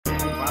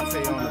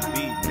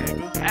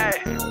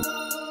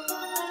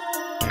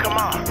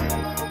I'm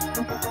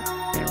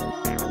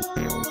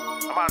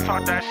about to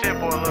talk that shit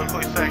for a little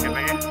quick second,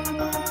 nigga.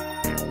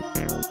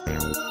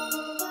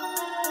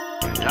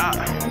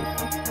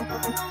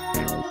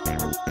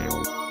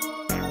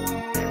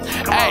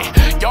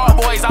 Hey, y'all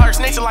boys out here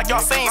snitching like y'all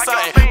seen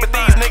something. But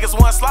these niggas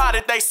one slide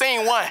if they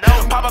seen one.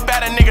 Pop up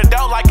at a nigga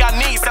dough like I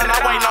need something.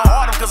 I wait no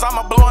autumn cause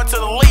I'ma blow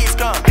until the leaves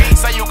come.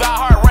 Say you got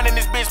heart running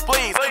this bitch,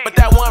 please. But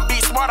that one be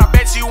smart, I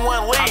bet you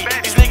one lead.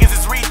 These niggas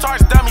is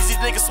retards, dummies,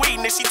 these niggas sweet.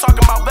 And if she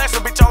talking about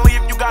blessing, bitch, only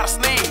if you gotta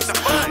sneeze.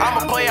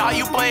 I'ma play how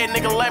you play it,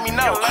 nigga, let me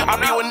know. I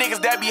be with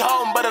niggas that be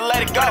home, but I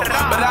let it go.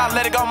 But I'll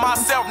let it go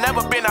myself,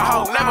 never been a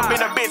hoe, never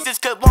been a bitch. This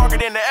cut longer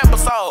than the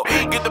episode.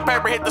 Get the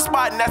paper, hit the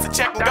spot, and that's a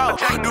check and go.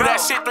 Do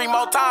that shit 3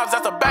 more times,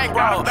 that's a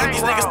bankroll.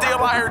 These niggas still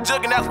out here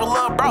jugging, that's what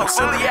love bro.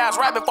 Silly ass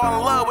rapping, fall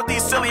in love with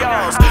these silly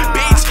hoes.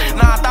 Bitch,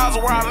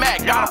 9,000 where I'm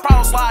at. Got a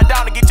problem, slide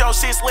down and get your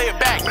shit slid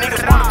back.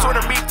 Niggas wanna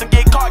Twitter beef to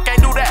get caught,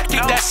 can't do that.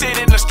 Keep that shit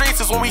in the streets,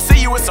 cause when we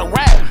see you, it's a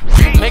rap.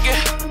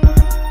 Nigga.